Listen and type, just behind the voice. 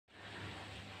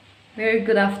Very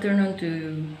good afternoon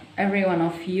to every one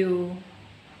of you.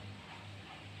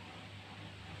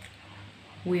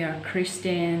 We are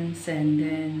Christians, and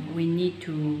then we need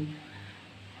to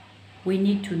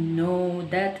know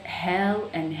that hell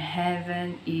and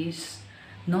heaven is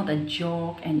not a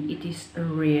joke and it is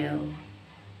real.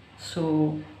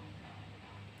 So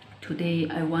today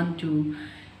I want to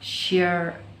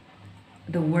share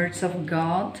the words of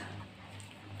God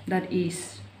that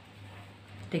is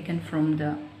taken from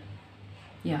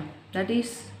that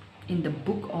is in the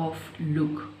book of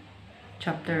Luke,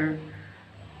 chapter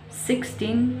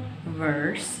 16,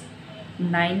 verse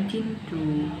 19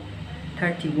 to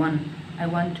 31. I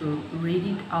want to read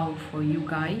it out for you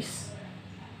guys.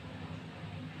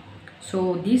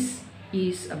 So this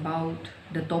is about,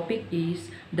 the topic is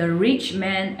the rich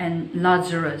man and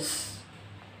Lazarus.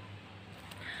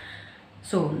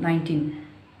 So 19.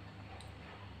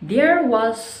 There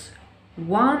was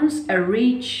once a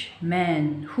rich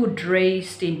man who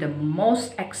dressed in the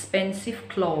most expensive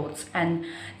clothes and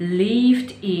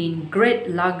lived in great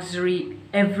luxury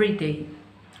every day.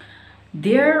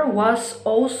 There was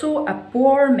also a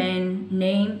poor man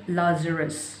named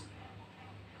Lazarus,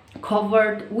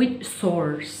 covered with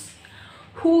sores,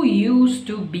 who used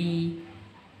to be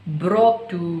brought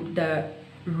to the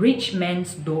rich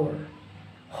man's door,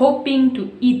 hoping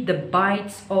to eat the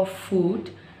bits of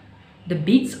food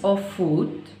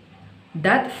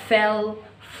that fell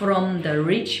from the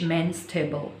rich man's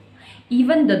table.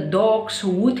 Even the dogs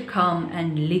would come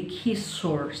and lick his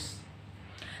sores.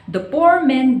 The poor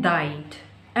man died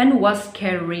and was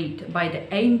carried by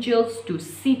the angels to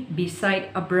sit beside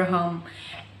Abraham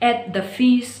at the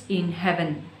feast in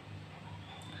heaven.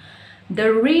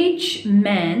 The rich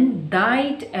man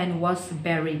died and was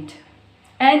buried,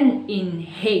 and in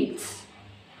Hades,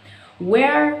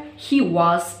 where he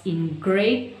was in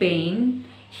great pain,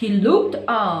 he looked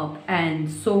up and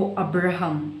saw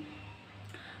Abraham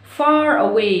far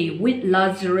away with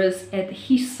Lazarus at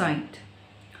his side.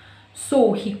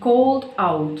 So he called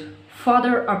out,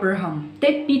 "Father Abraham,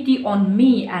 take pity on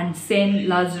me and send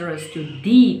Lazarus to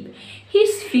dip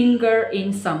his finger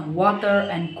in some water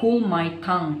and cool my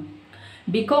tongue,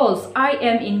 because I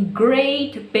am in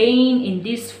great pain in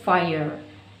this fire."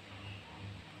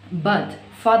 But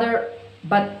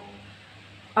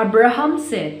Abraham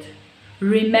said,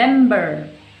 "Remember,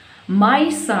 my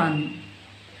son,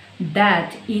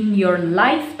 that in your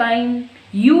lifetime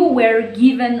you were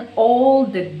given all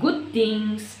the good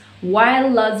things, while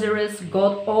Lazarus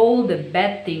got all the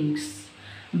bad things.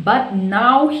 But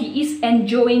now he is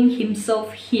enjoying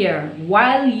himself here,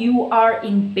 while you are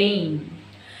in pain.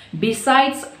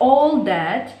 Besides all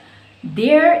that,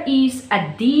 there is a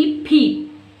deep pit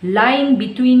lying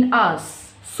between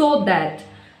us, so that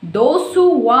those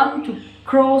who want to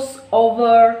cross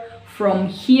over from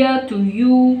here to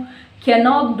you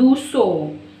cannot do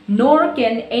so, nor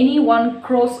can anyone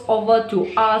cross over to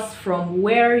us from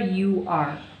where you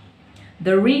are."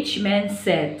 The rich man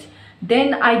said,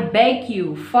 "Then I beg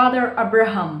you, Father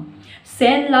Abraham,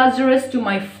 send Lazarus to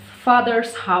my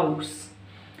father's house,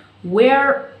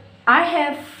 where I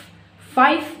have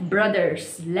 5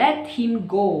 brothers. Let him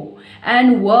go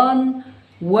and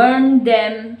warn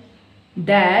them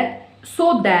that,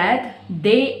 so that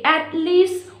they at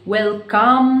least will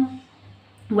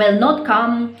not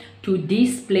come to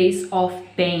this place of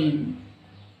pain."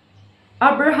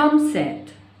 Abraham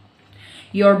said,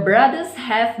 "Your brothers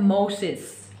have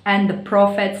Moses and the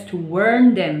prophets to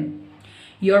warn them.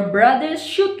 Your brothers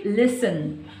should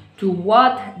listen to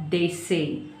what they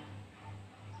say."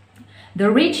 The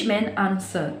rich man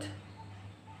answered,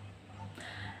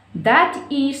 "That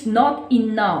is not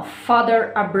enough,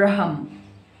 Father Abraham.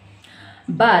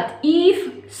 But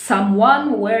if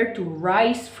someone were to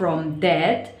rise from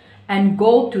dead and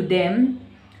go to them,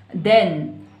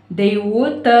 then they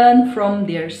would turn from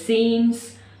their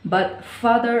sins." But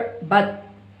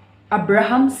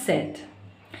Abraham said,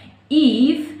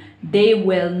 "If they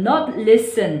will not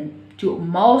listen to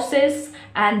Moses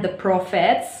and the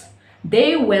prophets,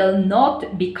 they will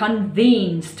not be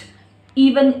convinced,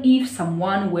 even if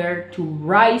someone were to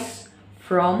rise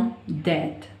from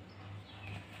dead."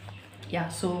 Yeah,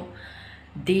 so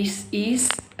this is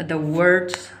the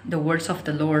words of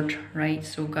the Lord, right?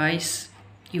 So guys,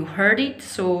 you heard it.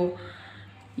 So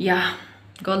yeah,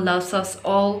 God loves us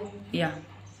all. Yeah,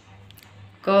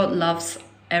 God loves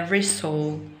every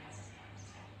soul.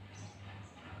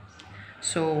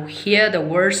 So hear the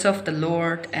words of the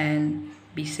Lord and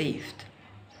be saved.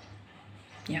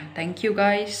 Yeah, thank you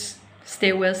guys.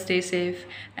 Stay well, stay safe,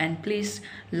 and please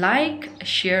like,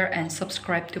 share, and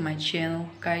subscribe to my channel,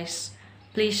 guys.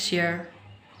 Please share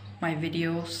my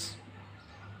videos.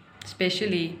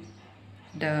 especially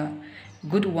the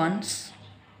good ones.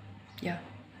 Yeah.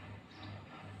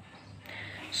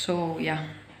 So yeah,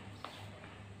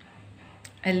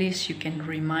 at least you can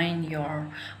remind your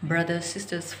brothers,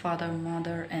 sisters, father,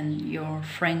 mother, and your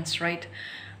friends, right?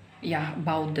 Yeah,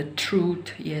 about the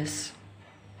truth. Yes.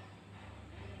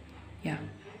 Yeah.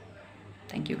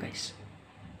 Thank you, guys.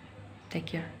 Take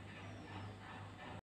care.